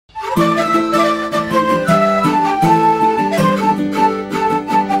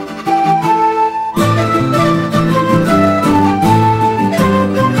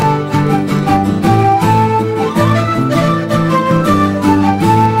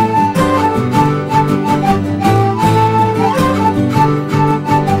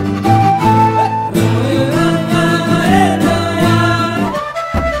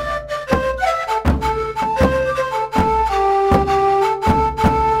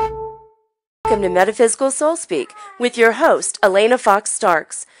Welcome to Metaphysical Soul Speak with your host, Elena Fox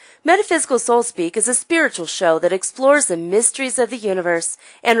Starks. Metaphysical Soul Speak is a spiritual show that explores the mysteries of the universe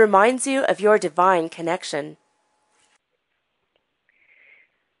and reminds you of your divine connection.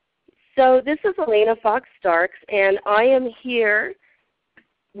 So this is Elena Fox Starks, and I am here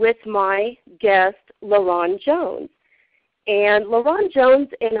with my guest, Lauron Jones. And Lauron Jones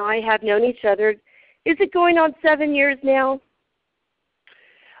and I have known each other, is it going on 7 years now?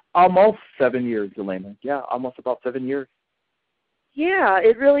 Almost 7 years, Elena. Yeah, almost about 7 years. Yeah,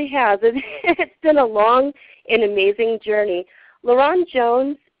 it really has. It's been a long and amazing journey. Lauron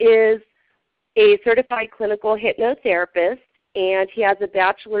Jones is a certified clinical hypnotherapist, and he has a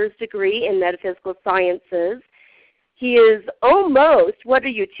bachelor's degree in metaphysical sciences. He is almost,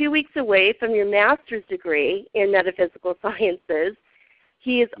 2 weeks away from your master's degree in metaphysical sciences.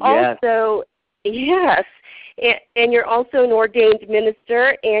 He is also, yes, and you're also an ordained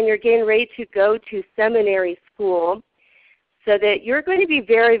minister, and you're getting ready to go to seminary school, so that you're going to be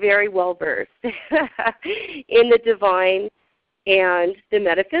very, very well versed in the divine and the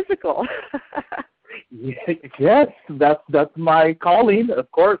metaphysical. Yes, that's my calling, of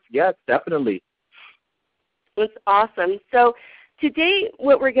course. Yes, definitely. That's awesome. So today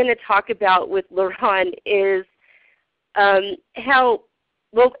what we're going to talk about with Lauron is how,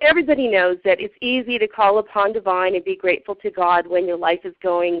 well, everybody knows that it's easy to call upon divine and be grateful to God when your life is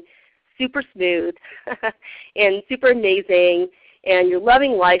going super smooth and super amazing, and you're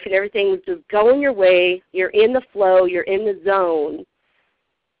loving life and everything's just going your way. You're in the flow. You're in the zone.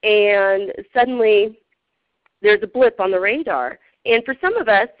 And suddenly there's a blip on the radar. And for some of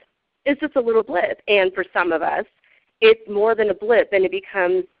us, it's just a little blip. And for some of us, it's more than a blip, and it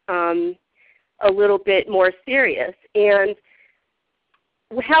becomes a little bit more serious. And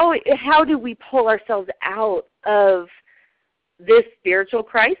how do we pull ourselves out of this spiritual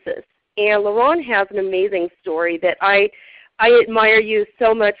crisis? And Lauron has an amazing story that I admire you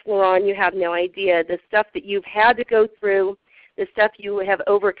so much, Lauron. You have no idea. The stuff that you've had to go through, the stuff you have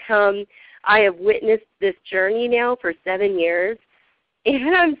overcome. I have witnessed this journey now for 7 years,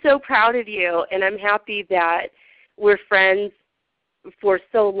 and I'm so proud of you, and I'm happy that we're friends for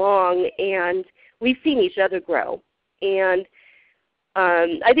so long, and we've seen each other grow. And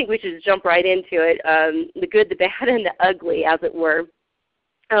I think we should just jump right into it, the good, the bad, and the ugly, as it were.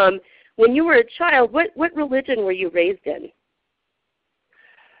 When you were a child, what religion were you raised in?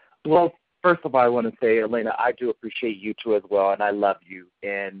 Well, first of all, I want to say, Elena, I do appreciate you too as well, and I love you.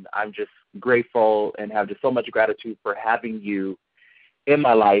 And I'm just grateful and have just so much gratitude for having you in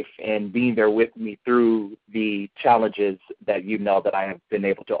my life and being there with me through the challenges that you know that I have been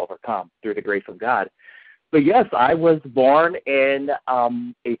able to overcome through the grace of God. But yes, I was born in a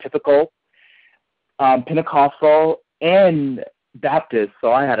typical Pentecostal and Baptist,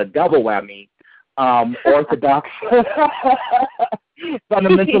 so I had a double whammy, Orthodox,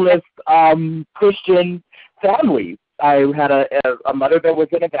 fundamentalist Christian family. I had a mother that was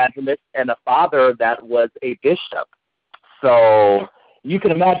an evangelist and a father that was a bishop. So you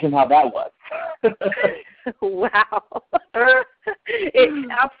can imagine how that was. Wow.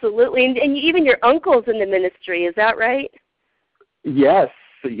 Absolutely. And even your uncle's in the ministry, is that right? Yes.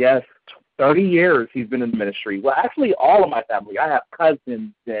 30 years he's been in the ministry. Well, actually, all of my family. I have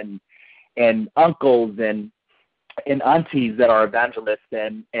cousins and uncles and aunties that are evangelists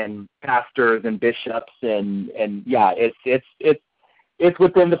and pastors and bishops and yeah, it's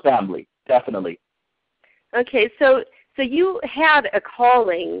within the family, definitely. Okay, so you had a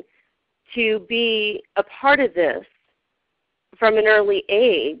calling to be a part of this from an early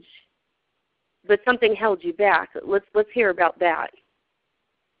age, but something held you back. Let's hear about that.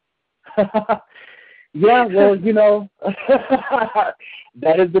 Yeah, well,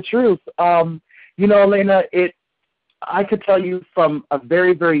 that is the truth. Elena, I could tell you from a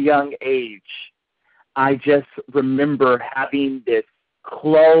very, very young age, I just remember having this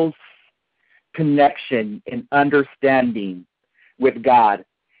close connection and understanding with God.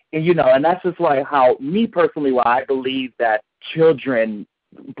 And that's just why me personally, why I believe that children,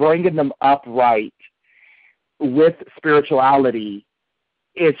 bringing them up right with spirituality,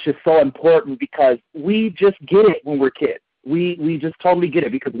 it's just so important because we just get it when we're kids. We just totally get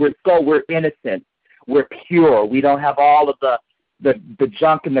it because we're innocent. We're pure. We don't have all of the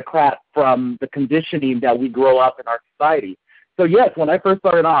junk and the crap from the conditioning that we grow up in our society. So yes, when I first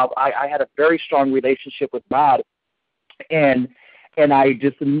started off, I had a very strong relationship with God, and I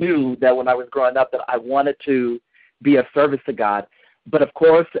just knew that when I was growing up that I wanted to be of service to God. But of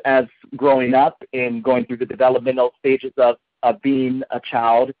course, as growing up and going through the developmental stages of being a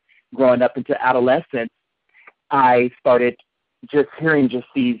child, growing up into adolescence, I started just hearing just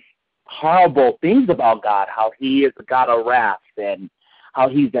these horrible things about God, how he is a God of wrath and how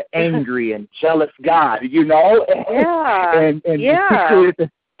he's an angry and jealous God, you know? Yeah. and he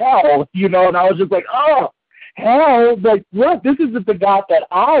created hell, you know, and I was just like, oh, hell, like, what? This isn't the God that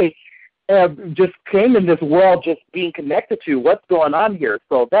I just came in this world just being connected to. What's going on here?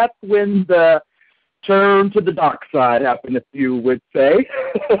 So that's when the turn to the dark side happened, if you would say.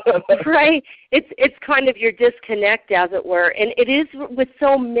 Right. It's kind of your disconnect, as it were. And it is with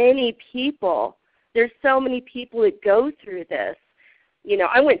so many people. There's so many people that go through this. You know,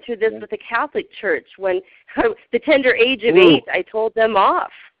 I went through this with the Catholic Church when the tender age of 8, I told them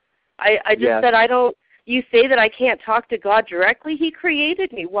off. I just said, you say that I can't talk to God directly? He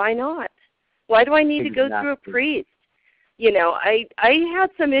created me. Why not? Why do I need to go through a priest? You know, I had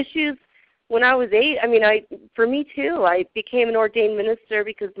some issues when I was 8. I mean, for me too, I became an ordained minister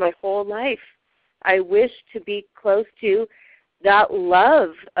because my whole life I wished to be close to that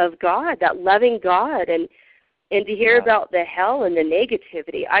love of God, that loving God, and to hear about the hell and the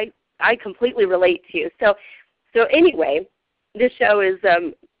negativity. I completely relate to you. So anyway, this show is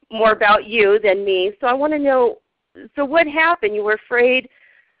more about you than me. So I want to know, so what happened? You were afraid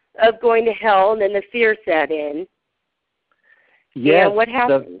of going to hell, and then the fear set in. Yes. And what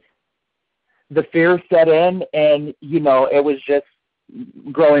happened? The fear set in, and, you know, it was just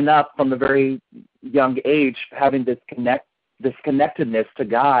growing up from a very young age, having this connectedness to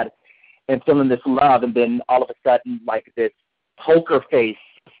God and feeling this love, and then all of a sudden, like this poker face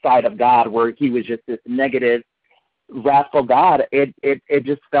side of God where he was just this negative, wrathful God, it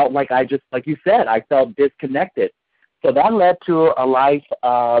just felt like like you said, I felt disconnected. So that led to a life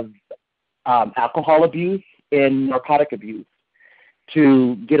of alcohol abuse and narcotic abuse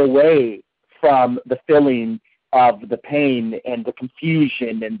to get away from the feelings of the pain and the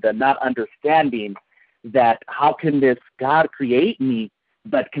confusion and the not understanding that how can this God create me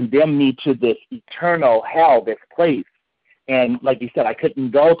but condemn me to this eternal hell, this place. And like you said, I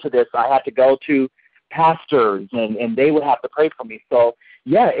couldn't go to this. I had to go to pastors, and they would have to pray for me. So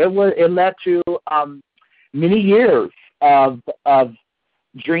yeah, it led to many years of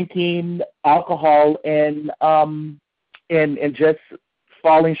drinking alcohol and just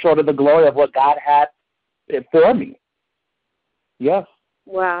falling short of the glory of what God had for me. Yes.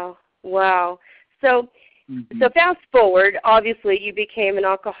 Wow. So fast forward, obviously you became an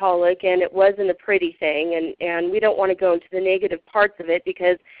alcoholic, and it wasn't a pretty thing, and we don't want to go into the negative parts of it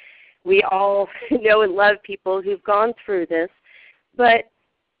because we all know and love people who've gone through this. But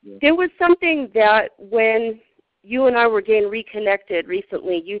there was something that when you and I were getting reconnected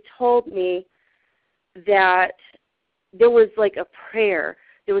recently, you told me that there was like a prayer.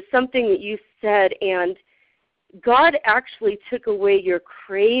 There was something that you said, and God actually took away your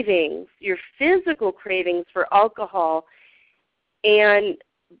cravings, your physical cravings for alcohol, and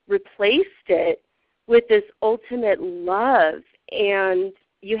replaced it with this ultimate love. And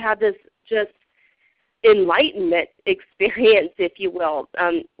you had this just enlightenment experience, if you will.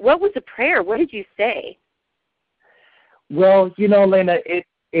 What was the prayer? What did you say? Well, you know, Lena,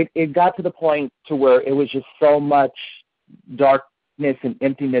 it got to the point to where it was just so much darkness and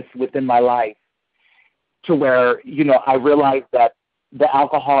emptiness within my life to where, you know, I realized that the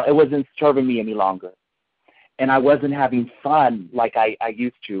alcohol, it wasn't serving me any longer. And I wasn't having fun like I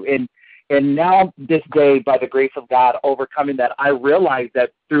used to. And now this day, by the grace of God, overcoming that, I realized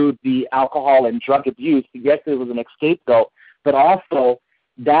that through the alcohol and drug abuse, yes, it was an scapegoat, but also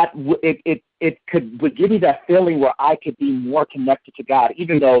that it would give me that feeling where I could be more connected to God,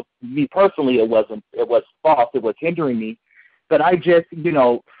 even though me personally it was false, it was hindering me. But I just, you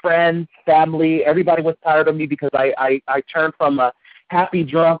know, friends, family, everybody was tired of me because I turned from a happy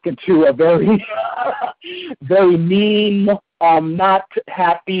drunk into a very, very mean, not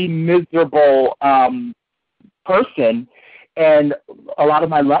happy, miserable person. And a lot of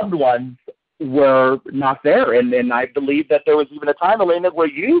my loved ones were not there. And I believe that there was even a time, Elena, where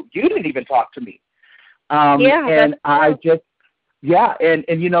you didn't even talk to me. And you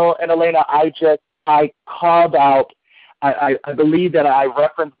know, and Elena, I called out, I believe that I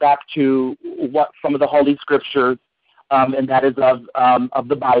referenced back to what some of the Holy Scriptures, and that is of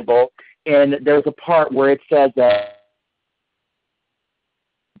the Bible. And there's a part where it says that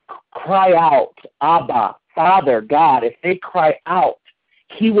cry out, Abba, Father, God, if they cry out,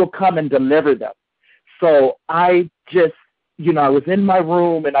 he will come and deliver them. So I just, I was in my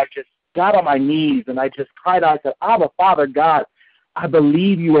room and I just got on my knees and I just cried out. I said, Abba, Father, God, I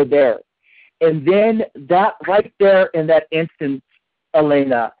believe you are there. And then that right there in that instant,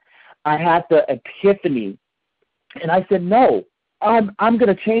 Elena, I had the epiphany. And I said, no, I'm going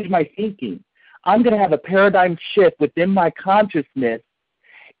to change my thinking. I'm going to have a paradigm shift within my consciousness,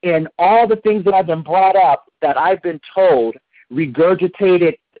 and all the things that I've been brought up, that I've been told,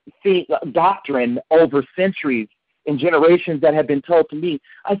 regurgitated doctrine over centuries and generations that have been told to me.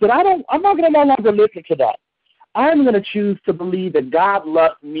 I said, I'm not going to no longer listen to that. I'm going to choose to believe that God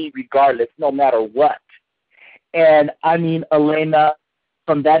loves me regardless, no matter what. And I mean, Elena,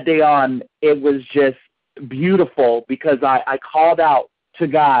 from that day on, it was just beautiful, because I called out to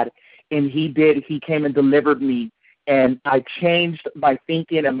God, and he did. He came and delivered me, and I changed my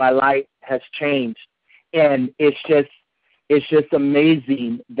thinking, and my life has changed. And it's just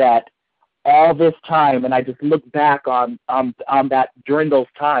amazing that all this time, and I just look back on that, during those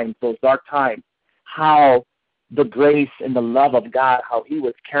times, those dark times, how the grace and the love of God, how he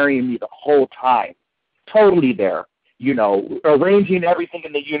was carrying me the whole time, totally there, arranging everything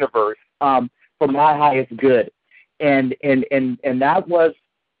in the universe for my highest good. And that was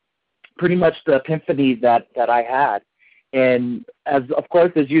pretty much the epiphany that I had. And as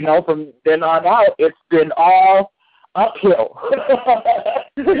you know, from then on out, it's been all uphill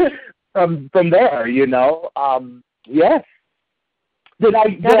from there, Yes. Did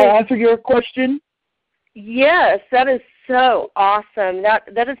I answer your question? Yes, that is so awesome.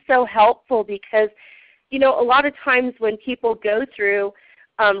 That is so helpful, because, a lot of times when people go through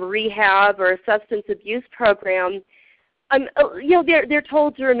rehab or a substance abuse program, they're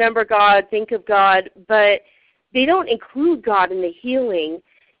told to remember God, think of God, but they don't include God in the healing.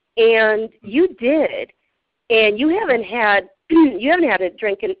 And you did, and you haven't had a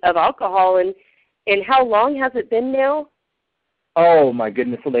drink of alcohol, and how long has it been now? Oh my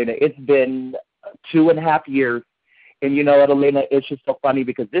goodness, Elena, it's been 2.5 years. And you know what, Elena, it's just so funny,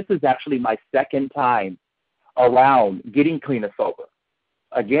 because this is actually my second time around getting clean and sober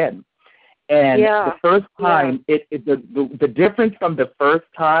again. And the first time, the difference from the first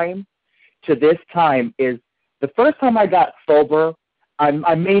time to this time is, the first time I got sober,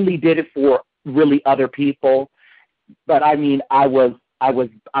 I mainly did it for really other people. But I mean, I would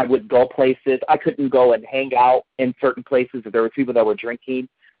go places. I couldn't go and hang out in certain places if there were people that were drinking.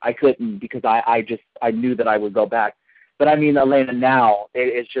 I couldn't, because I knew that I would go back. But I mean, Elena, now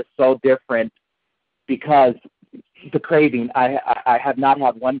it's just so different, because the craving, I have not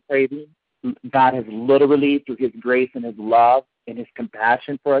had one craving. God has literally, through his grace and his love and his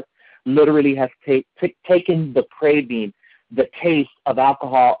compassion for us, literally has taken the craving, the taste of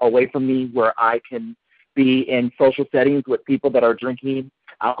alcohol away from me, where I can be in social settings with people that are drinking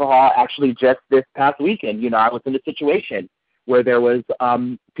alcohol. Actually, just this past weekend, I was in a situation where there was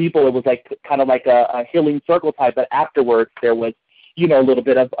people, it was kind of like a healing circle type, but afterwards there was, a little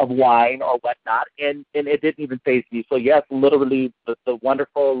bit of wine or whatnot, and it didn't even faze me. So yes, literally the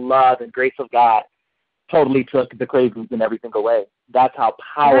wonderful love and grace of God totally took the cravings and everything away. That's how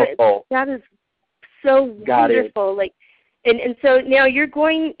powerful that is so God wonderful. is. And so now you're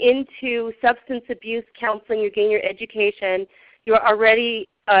going into substance abuse counseling, you're getting your education, you're already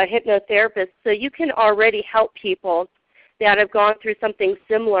a hypnotherapist, so you can already help people that have gone through something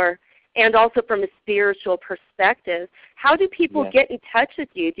similar, and also from a spiritual perspective. How do people get in touch with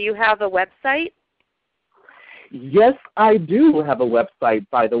you? Do you have a website? Yes, I do have a website,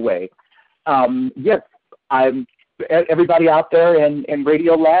 by the way. Yes, everybody out there in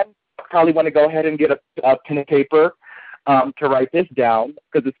Radio Land probably want to go ahead and get a pen and paper to write this down,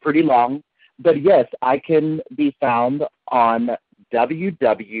 because it's pretty long. But yes, I can be found on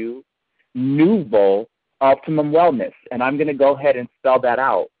www.nouveau Optimum Wellness, and I'm going to go ahead and spell that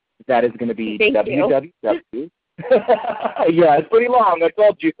out. That is going to be www. Yeah, it's pretty long, I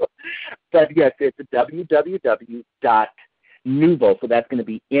told you. But yes, it's www.nouveau. So that's going to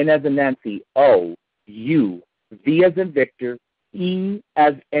be N as in Nancy, O, U, V as in Victor, E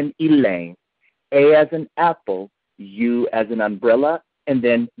as in Elaine, A as in Apple, U as in umbrella, and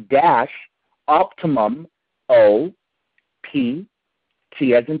then dash Optimum, O, P,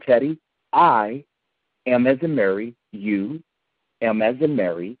 T as in Teddy, I, M as in Mary, U, M as in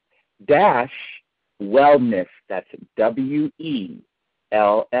Mary, dash wellness. That's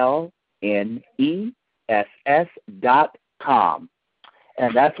WELLNESS.com.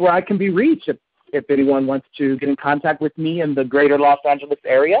 And that's where I can be reached. If anyone wants to get in contact with me in the greater Los Angeles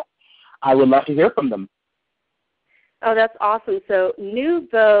area, I would love to hear from them. Oh, that's awesome. So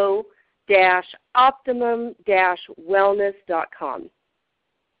Nouveau metaphysical-optimum-wellness.com.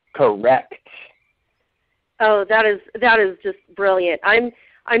 Correct. Oh, that is just brilliant. I'm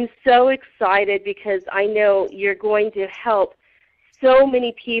so excited because I know you're going to help so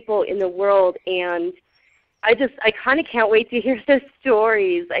many people in the world, and I kind of can't wait to hear the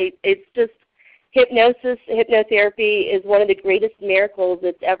stories. It's just hypnotherapy is one of the greatest miracles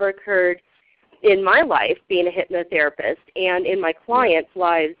that's ever occurred in my life, being a hypnotherapist, and in my clients'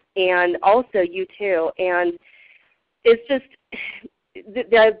 lives, and also you too. And it's just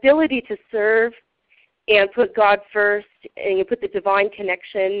the ability to serve and put God first, and you put the divine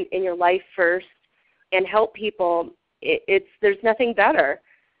connection in your life first, and help people. There's nothing better,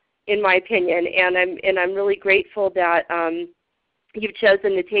 in my opinion. And I'm really grateful that you've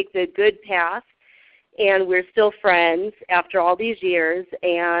chosen to take the good path, and we're still friends after all these years.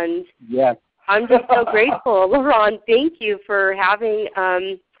 And yes. I'm just so grateful. Lauron, thank you for having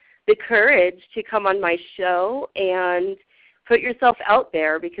the courage to come on my show and put yourself out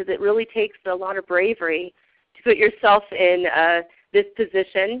there, because it really takes a lot of bravery to put yourself in this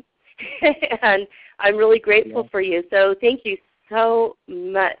position. And I'm really grateful for you. So thank you so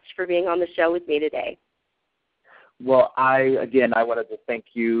much for being on the show with me today. Well, I wanted to thank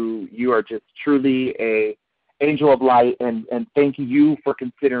you. You are just truly an angel of light, and thank you for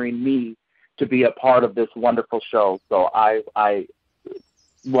considering me to be a part of this wonderful show. So I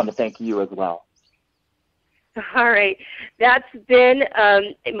want to thank you as well. All right. That's been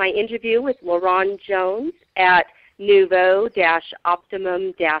my interview with Lauron Jones at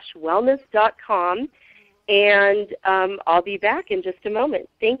nouveau-optimum-wellness.com. And I'll be back in just a moment.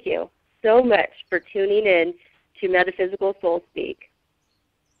 Thank you so much for tuning in to Metaphysical Soul Speak.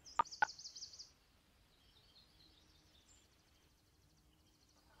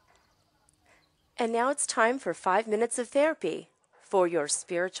 And now it's time for 5 minutes of therapy for your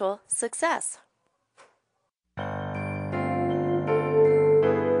spiritual success.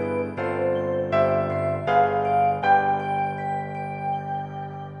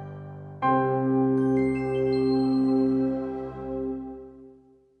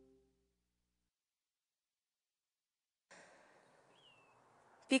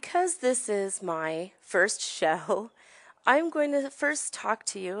 Because this is my first show, I'm going to first talk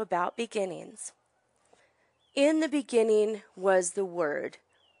to you about beginnings. In the beginning was the Word.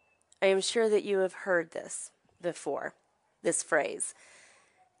 I am sure that you have heard this before, this phrase.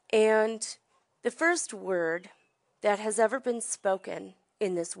 And the first word that has ever been spoken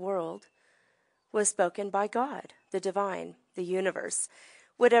in this world was spoken by God, the divine, the universe,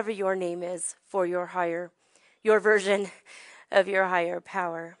 whatever your name is for your version of your higher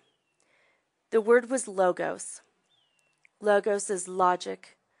power. The word was logos. Logos is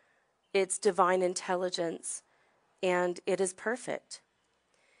logic, it's divine intelligence, and it is perfect.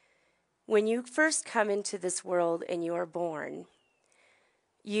 When you first come into this world and you are born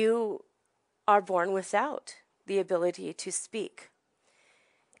without the ability to speak.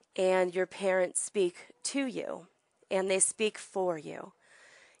 And your parents speak to you, and they speak for you.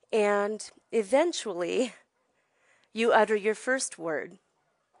 And eventually, you utter your first word,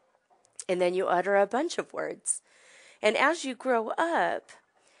 and then you utter a bunch of words. And as you grow up,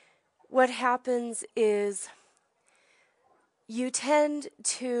 what happens is you tend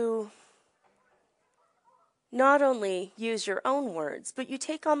to not only use your own words, but you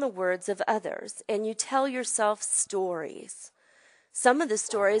take on the words of others, and you tell yourself stories. Some of the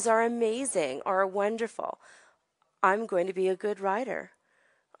stories are amazing, are wonderful. I'm going to be a good writer.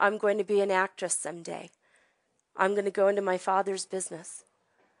 I'm going to be an actress someday. I'm going to go into my father's business.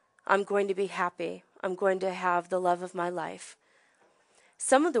 I'm going to be happy. I'm going to have the love of my life.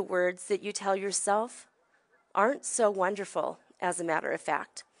 Some of the words that you tell yourself aren't so wonderful, as a matter of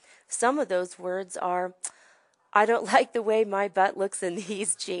fact. Some of those words are, I don't like the way my butt looks in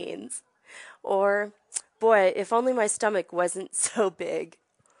these jeans. Or, boy, if only my stomach wasn't so big.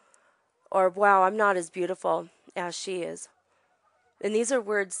 Or, wow, I'm not as beautiful as she is. And these are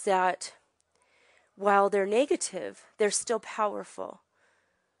words that, while they're negative, they're still powerful.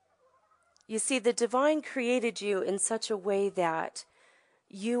 You see, the divine created you in such a way that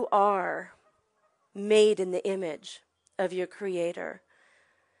you are made in the image of your Creator.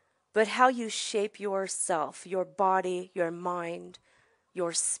 But how you shape yourself, your body, your mind,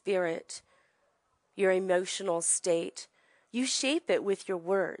 your spirit, your emotional state, you shape it with your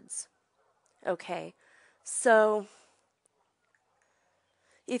words. Okay, so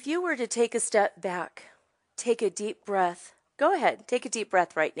if you were to take a step back, take a deep breath. Go ahead, take a deep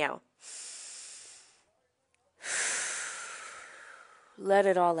breath right now. Let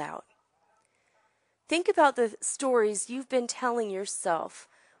it all out. Think about the stories you've been telling yourself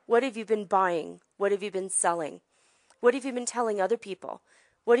What have you been buying? What have you been selling? What have you been telling other people?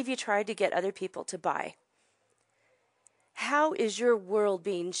 What have you tried to get other people to buy? How is your world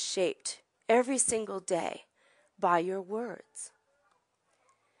being shaped every single day by your words?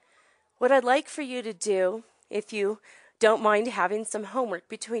 What I'd like for you to do, if you don't mind having some homework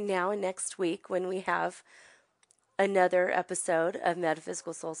between now and next week when we have another episode of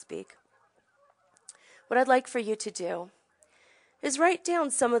Metaphysical Soul Speak, what I'd like for you to do is write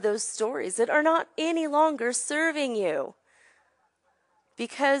down some of those stories that are not any longer serving you.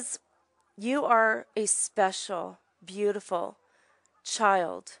 Because you are a special, beautiful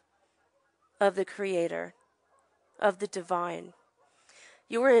child of the Creator, of the Divine.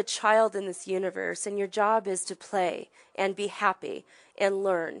 You are a child in this universe, and your job is to play and be happy and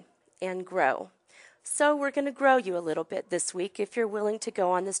learn and grow. So we're going to grow you a little bit this week if you're willing to go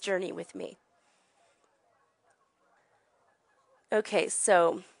on this journey with me. Okay,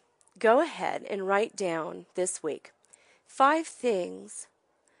 so go ahead and write down this week 5 things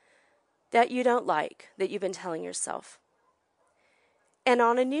that you don't like that you've been telling yourself. And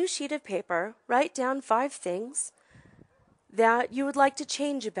on a new sheet of paper, write down 5 things that you would like to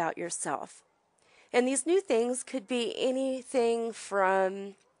change about yourself. And these new things could be anything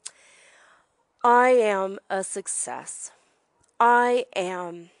from, I am a success. I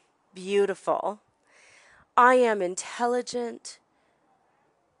am beautiful. I am intelligent.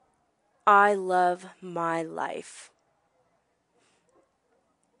 I love my life.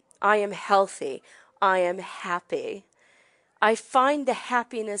 I am healthy. I am happy. I find the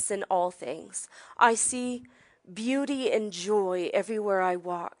happiness in all things. I see beauty and joy everywhere I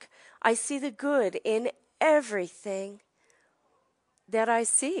walk. I see the good in everything that I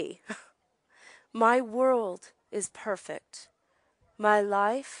see. My world is perfect. My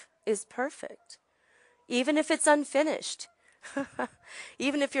life is perfect. Even if it's unfinished.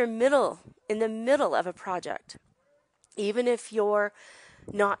 Even if you're in the middle of a project. Even if you're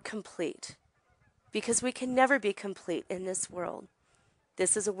not complete. Because we can never be complete in this world.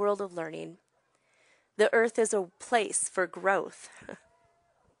 This is a world of learning. The earth is a place for growth.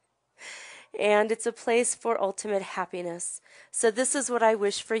 And it's a place for ultimate happiness. So this is what I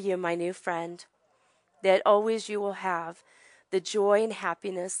wish for you, my new friend. That always you will have the joy and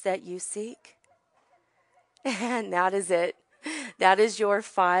happiness that you seek. And that is it. That is your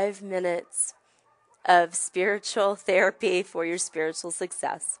 5 minutes of spiritual therapy for your spiritual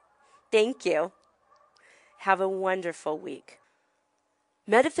success. Thank you. Have a wonderful week.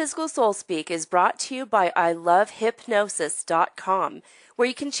 Metaphysical Soul Speak is brought to you by ilovehypnosis.com, where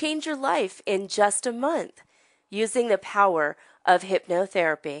you can change your life in just a month using the power of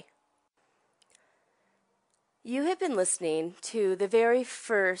hypnotherapy. You have been listening to the very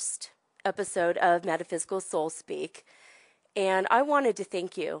first episode of Metaphysical Soul Speak, and I wanted to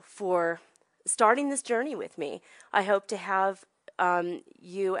thank you for starting this journey with me. I hope to have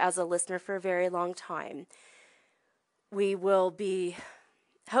you as a listener for a very long time. We will be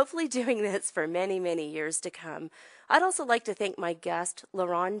hopefully doing this for many, many years to come. I'd also like to thank my guest,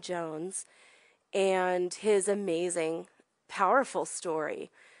 Lauron Jones, and his amazing, powerful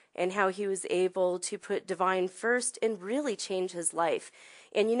story, and how he was able to put divine first and really change his life.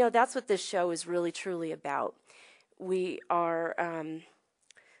 And you know, that's what this show is really, truly about. We are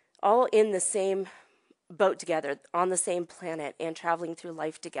all in the same boat together, on the same planet, and traveling through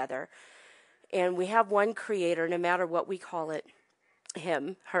life together. And we have one creator, no matter what we call it,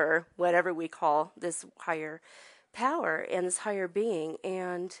 him, her, whatever we call this higher power and this higher being.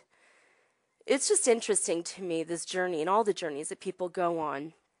 And it's just interesting to me, this journey and all the journeys that people go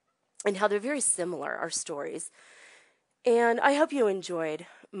on and how they're very similar, our stories. And I hope you enjoyed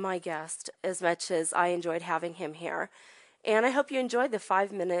my guest as much as I enjoyed having him here. And I hope you enjoyed the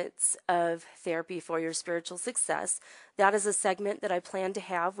 5 minutes of therapy for your spiritual success. That is a segment that I plan to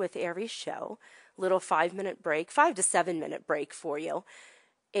have with every show. Little 5-minute break, 5 to 7 minute break for you.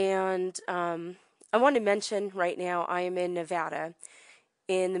 And I want to mention right now I am in Nevada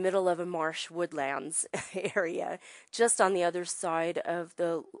in the middle of a marsh woodlands area, just on the other side of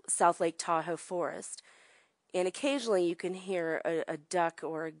the South Lake Tahoe forest. And occasionally you can hear a duck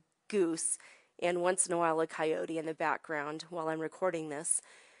or a goose, and once in a while a coyote in the background while I'm recording this.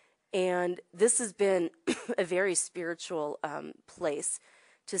 And this has been a very spiritual place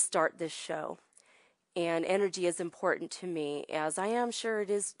to start this show. And energy is important to me, as I am sure it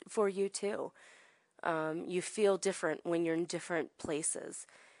is for you too. You feel different when you're in different places.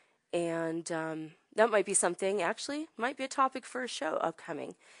 And that might be something, actually, might be a topic for a show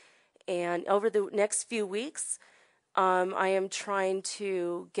upcoming. And over the next few weeks, I am trying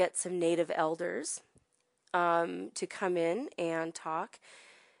to get some native elders to come in and talk.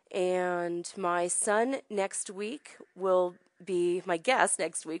 And my son next week will be, my guest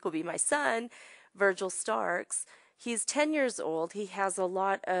next week will be my son, Virgil Starks. He's 10 years old. He has a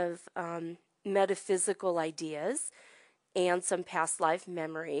lot of metaphysical ideas and some past life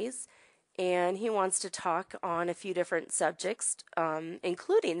memories. And he wants to talk on a few different subjects,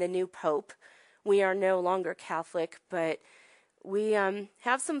 including the new Pope. We are no longer Catholic, but we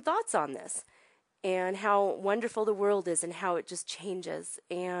have some thoughts on this and how wonderful the world is and how it just changes.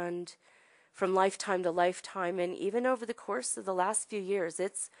 And from lifetime to lifetime, and even over the course of the last few years,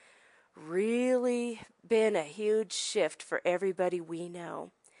 it's really been a huge shift for everybody we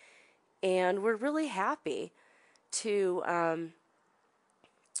know. And we're really happy to,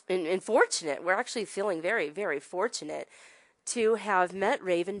 and fortunate, we're actually feeling very, very fortunate to have met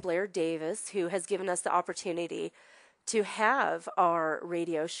Raven Blair Davis, who has given us the opportunity to have our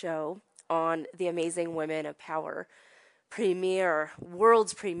radio show on the Amazing Women of Power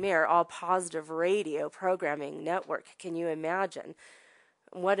world's premier all positive radio programming network. Can you imagine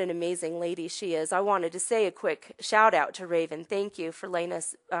what an amazing lady she is? I wanted to say a quick shout out to Raven. Thank you for letting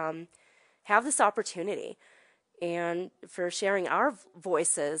us have this opportunity and for sharing our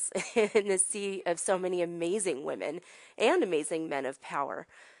voices in the sea of so many amazing women and amazing men of power.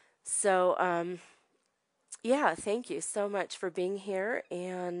 So, yeah, thank you so much for being here,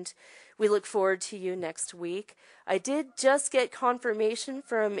 and we look forward to you next week. I did just get confirmation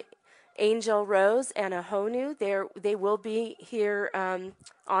from Angel Rose and Ahonu. They will be here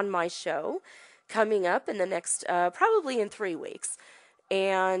on my show coming up in the next, probably in 3 weeks.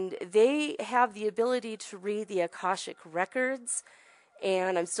 And they have the ability to read the Akashic records,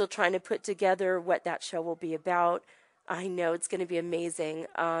 and I'm still trying to put together what that show will be about. I know it's going to be amazing.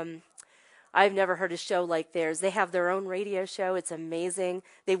 I've never heard a show like theirs. They have their own radio show. It's amazing.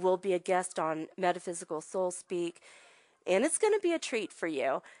 They will be a guest on Metaphysical Soul Speak, and it's going to be a treat for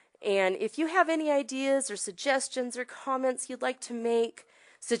you. And if you have any ideas or suggestions or comments you'd like to make,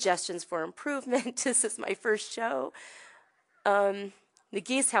 suggestions for improvement, this is my first show. The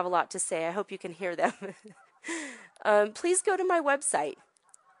geese have a lot to say. I hope you can hear them. Please go to my website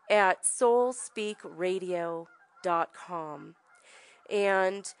at soulspeakradio.com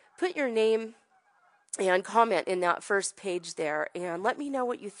and put your name and comment in that first page there and let me know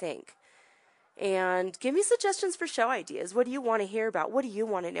what you think. And give me suggestions for show ideas. What do you want to hear about? What do you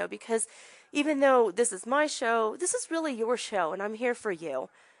want to know? Because even though this is my show, this is really your show, and I'm here for you.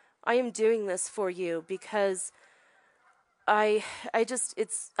 I am doing this for you because I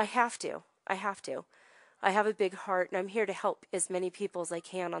have to. I have a big heart, and I'm here to help as many people as I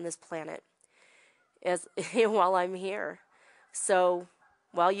can on this planet while I'm here. So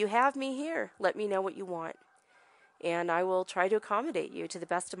while you have me here, let me know what you want, and I will try to accommodate you to the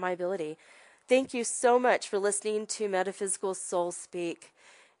best of my ability. Thank you so much for listening to Metaphysical Soul Speak,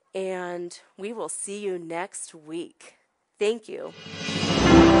 and we will see you next week. Thank you.